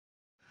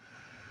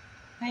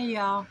Hey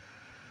y'all,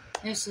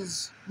 this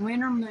is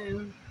Winter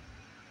Moon.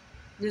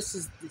 This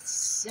is the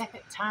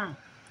second time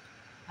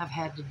I've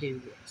had to do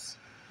this.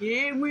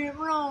 Yeah, it went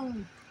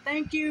wrong.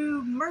 Thank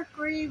you,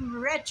 Mercury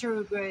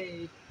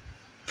retrograde.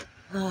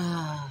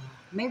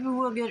 Maybe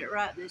we'll get it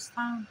right this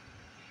time.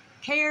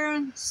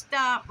 Karen,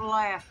 stop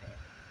laughing.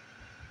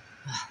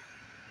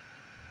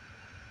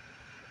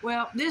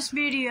 Well, this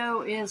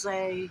video is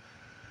a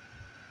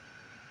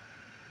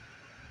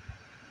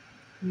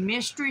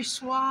mystery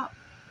swap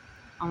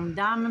on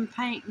diamond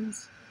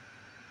paintings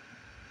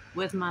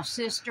with my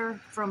sister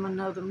from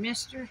another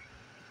mister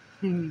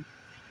in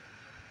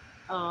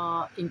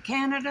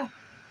Canada.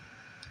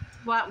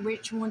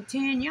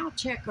 Witch110, y'all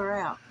check her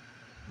out.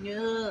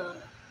 Yeah.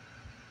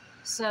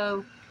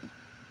 So,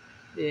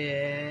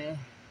 yeah,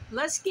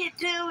 let's get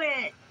to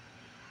it.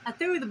 I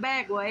threw the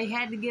bag away,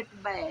 had to get the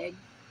bag.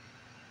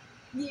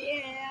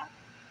 Yeah.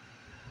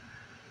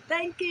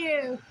 Thank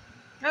you.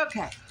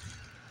 Okay.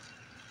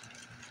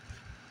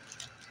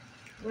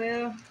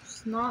 Well,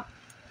 it's not.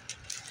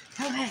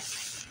 Okay.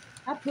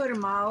 I put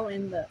them all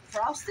in the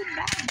frosted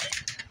bag.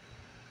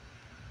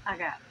 I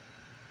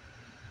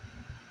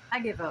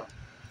give up.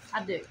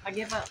 I do. I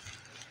give up.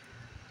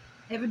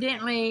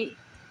 Evidently,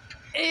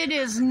 it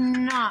is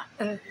not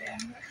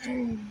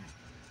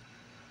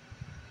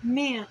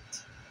meant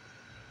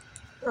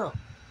to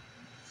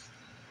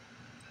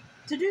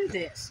do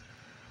this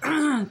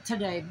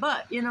today.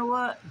 But you know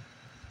what?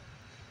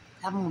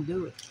 I'm going to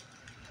do it.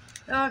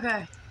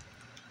 Okay.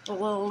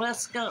 Well,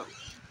 let's go.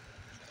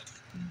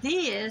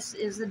 This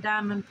is the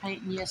diamond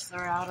painting. Yes,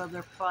 they're out of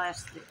their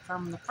plastic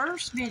from the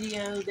first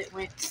video that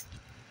went.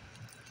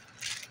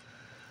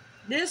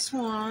 This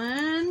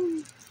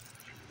one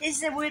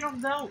is a little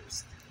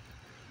ghost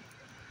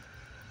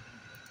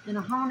in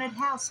a haunted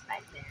house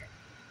back there.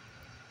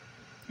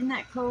 Isn't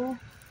that cool?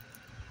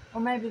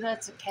 Or maybe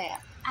that's a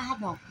cat. I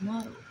don't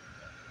know.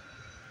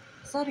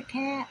 Is that a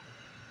cat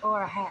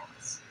or a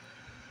house?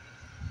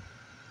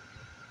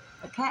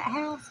 A cat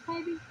house,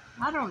 maybe?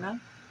 I don't know.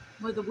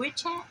 With a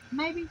witch hat,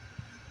 maybe?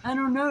 I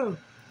don't know.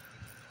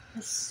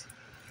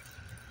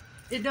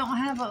 It don't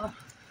have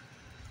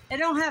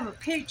a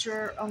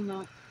picture on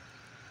the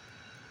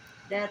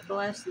that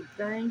blasted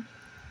thing.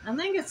 I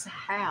think it's a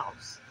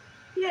house.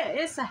 Yeah,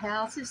 it's a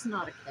house. It's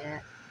not a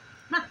cat.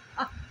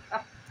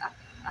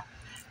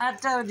 I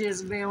told you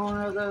it's been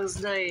one of those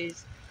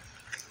days.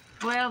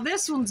 Well,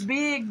 this one's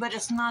big, but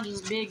it's not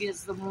as big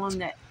as the one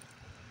that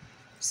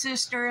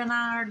sister and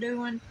I are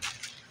doing.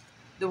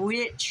 The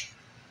witch.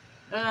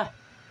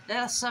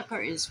 That sucker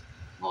is,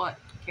 what,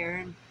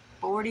 Karen?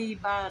 40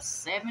 by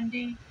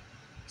 70?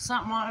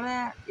 Something like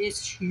that.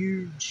 It's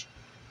huge.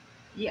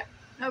 Yeah.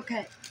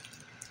 Okay.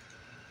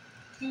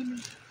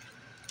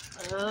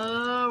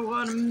 Oh,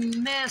 what a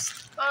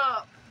messed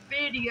up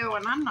video.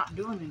 And I'm not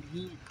doing it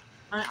again.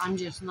 I'm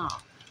just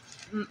not.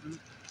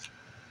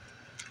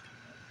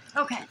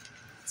 Okay.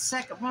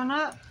 Second one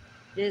up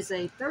is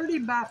a 30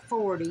 by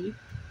 40.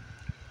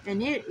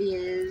 And it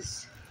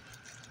is...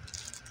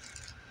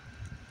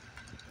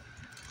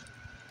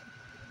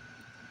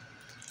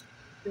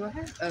 Do I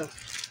have? Oh.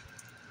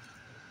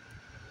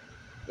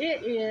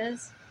 It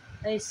is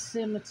a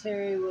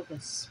cemetery with a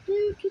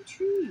spooky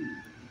tree.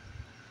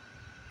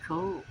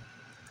 Cool.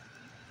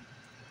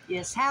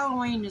 Yes,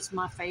 Halloween is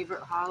my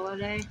favorite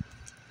holiday.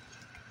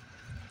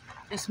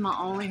 It's my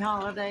only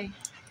holiday.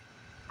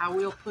 I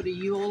will put a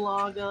Yule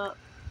log up.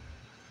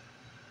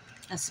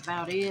 That's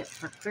about it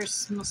for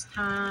Christmas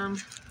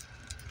time.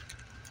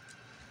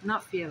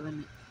 Not feeling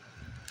it.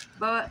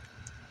 But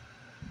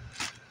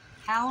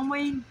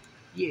Halloween,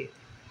 yeah.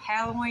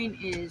 Halloween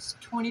is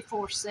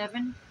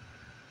 24/7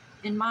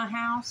 in my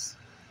house.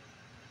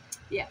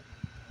 Yeah.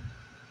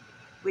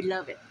 We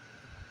love it.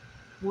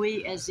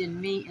 We as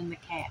in me and the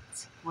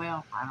cats.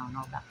 Well, I don't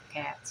know about the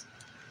cats.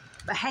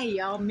 But hey,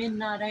 y'all,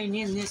 midnight ain't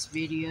in this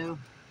video.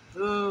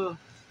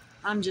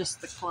 I'm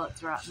just the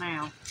klutz right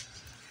now.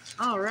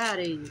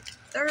 Alrighty.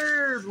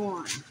 Third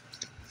one.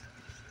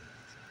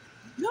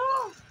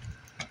 No!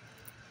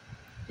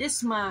 This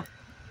is my...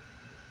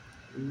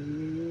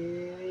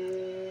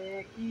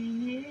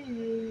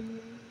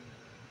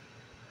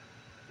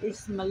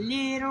 It's my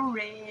little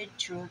red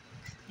truck.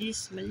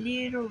 It's my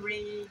little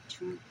red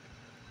truck.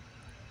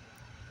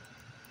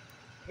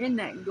 Isn't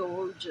that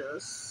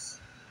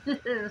gorgeous?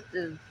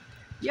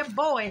 Yeah,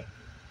 boy.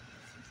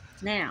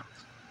 Now,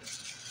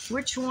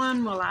 which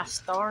one will I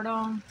start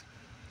on?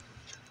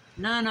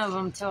 None of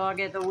them till I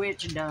get the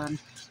witch done.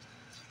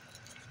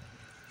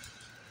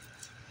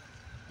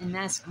 And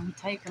that's going to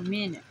take a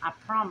minute. I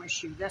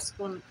promise you, that's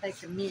going to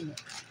take a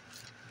minute.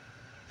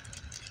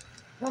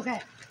 Okay.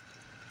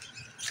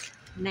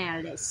 Now,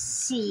 let's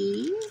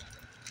see.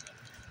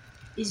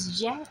 It's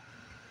Jack.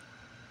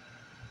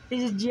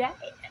 It's Jack.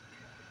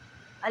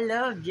 I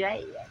love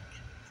Jack.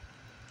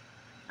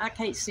 I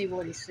can't see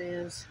what he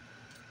says.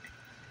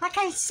 I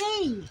can't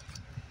see.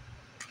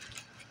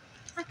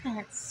 I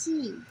can't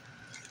see.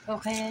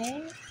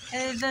 Okay.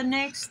 The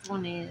next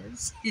one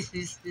is...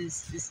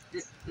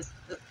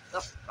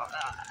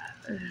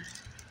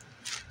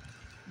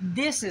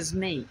 This is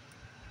me.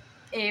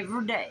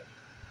 Every day.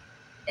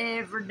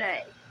 Every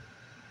day.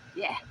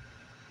 Yeah.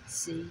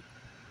 See?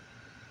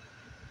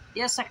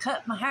 Yes, I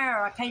cut my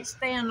hair. I can't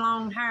stand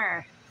long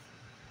hair.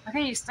 I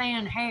can't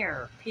stand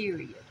hair,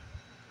 period,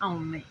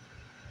 on me.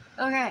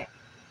 Okay.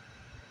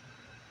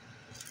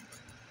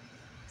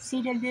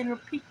 See the little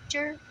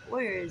picture?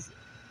 Where is it?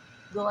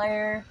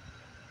 Glare.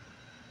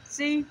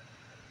 See?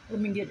 Let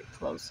me get it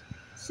closer.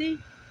 See?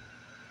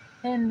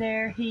 And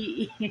there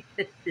he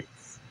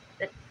is.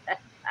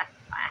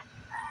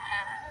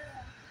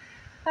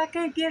 I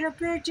could get a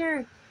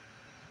picture.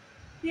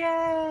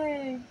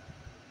 Yay!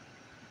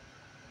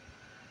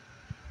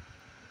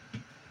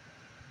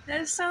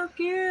 That's so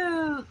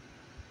cute.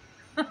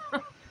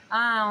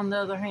 I, on the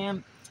other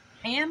hand,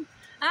 I,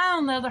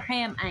 on the other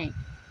hand, ain't.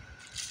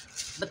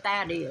 But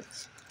that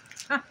is.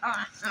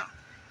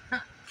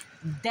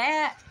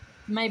 That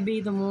may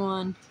be the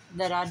one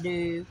that I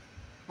do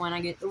when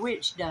I get the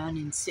witch done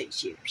in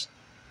 6 years.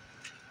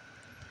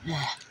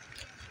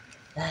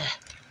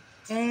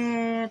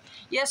 And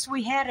yes,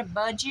 we had a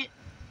budget.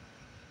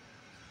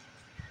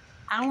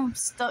 I'm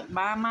stuck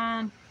by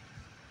mine.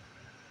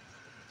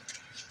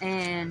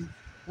 And,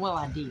 well,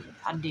 I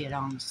did,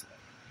 honestly.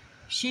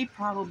 She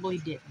probably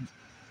didn't.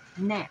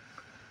 Now,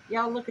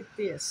 y'all look at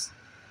this.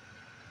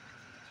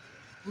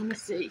 Let me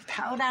see.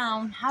 Hold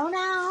on.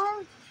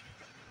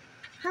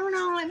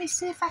 Let me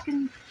see if I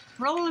can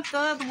roll it the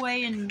other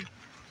way and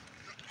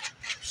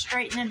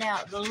straighten it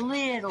out a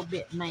little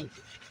bit, maybe.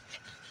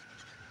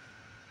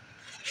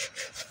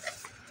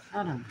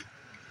 I don't know.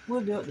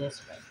 We'll do it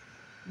this way.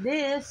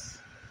 This,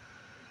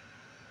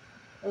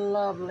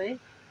 lovely,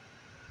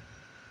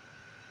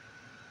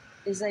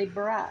 is a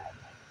bride.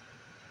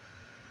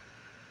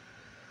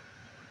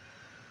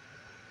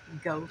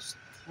 Ghost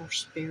or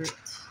spirit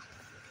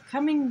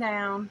coming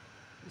down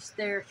the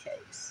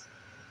staircase.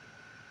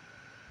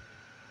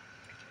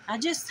 I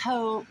just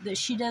hope that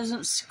she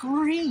doesn't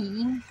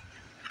scream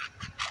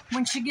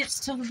when she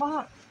gets to the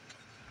bottom.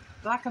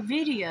 Like a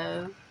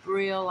video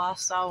reel I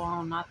saw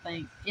on, I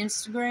think,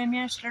 Instagram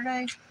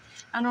yesterday.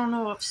 I don't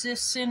know if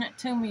sis sent it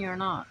to me or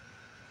not.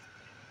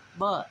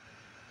 But,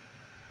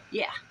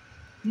 yeah.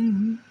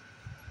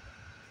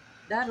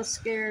 That'll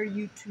scare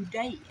you to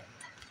death.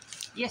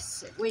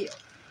 Yes, it will.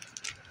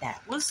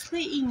 That was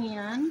the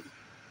end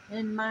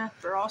in my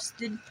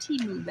frosted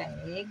Temu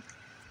bag.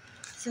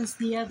 Since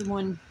the other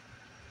one,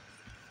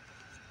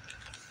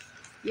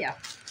 yeah.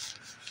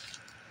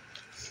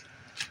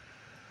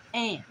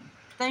 And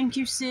thank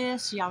you,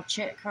 sis. Y'all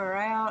check her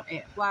out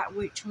at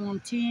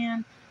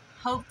Witch110.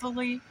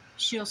 Hopefully,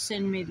 she'll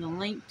send me the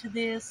link to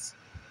this.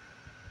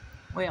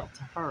 Well,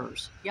 to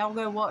hers. Y'all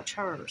go watch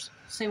hers.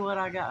 See what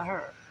I got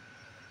her.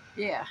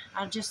 Yeah,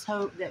 I just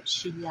hope that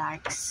she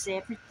likes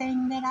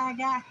everything that I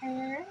got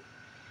her.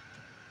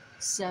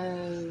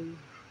 So,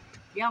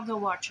 y'all go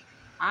watch her.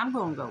 I'm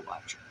going to go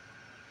watch her.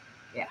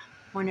 Yeah,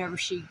 whenever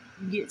she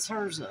gets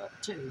hers up,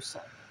 too.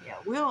 So, yeah,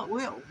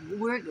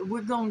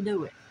 we're going to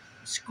do it.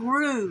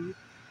 Screw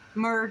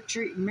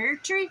Mercury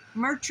retrograde.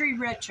 Mercury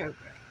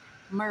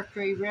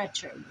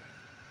retrograde.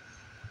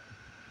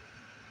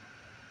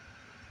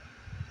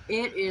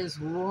 It is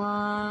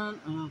one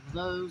of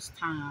those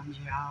times,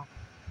 y'all.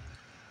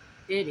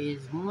 It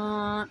is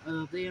one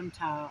of them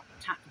times.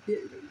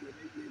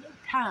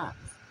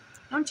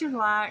 Don't you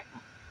like?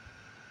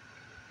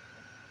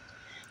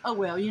 Oh,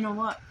 well, you know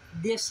what?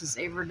 This is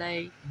every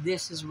day.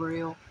 This is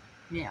real.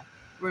 Yeah.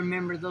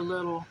 Remember the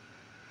little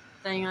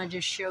thing I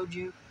just showed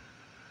you?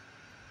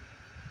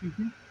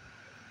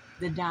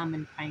 The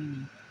diamond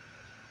painting.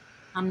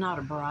 I'm not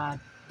a bride.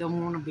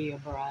 Don't want to be a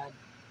bride.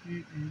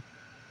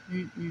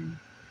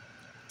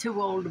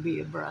 Too old to be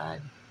a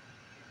bride.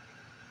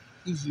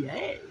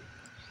 Yay.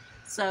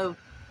 So,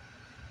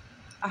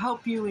 I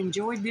hope you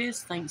enjoyed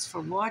this. Thanks for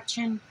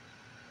watching.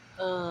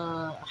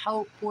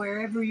 Hope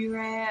wherever you're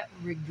at,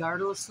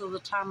 regardless of the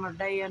time of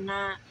day or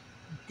night,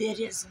 that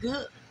it's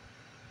good.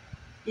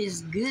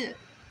 It's good.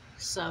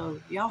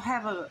 So, y'all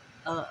have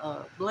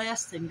a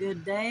blessed and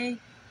good day.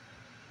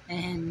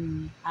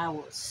 And I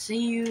will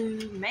see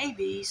you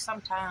maybe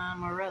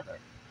sometime or other.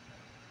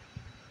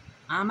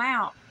 I'm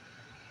out.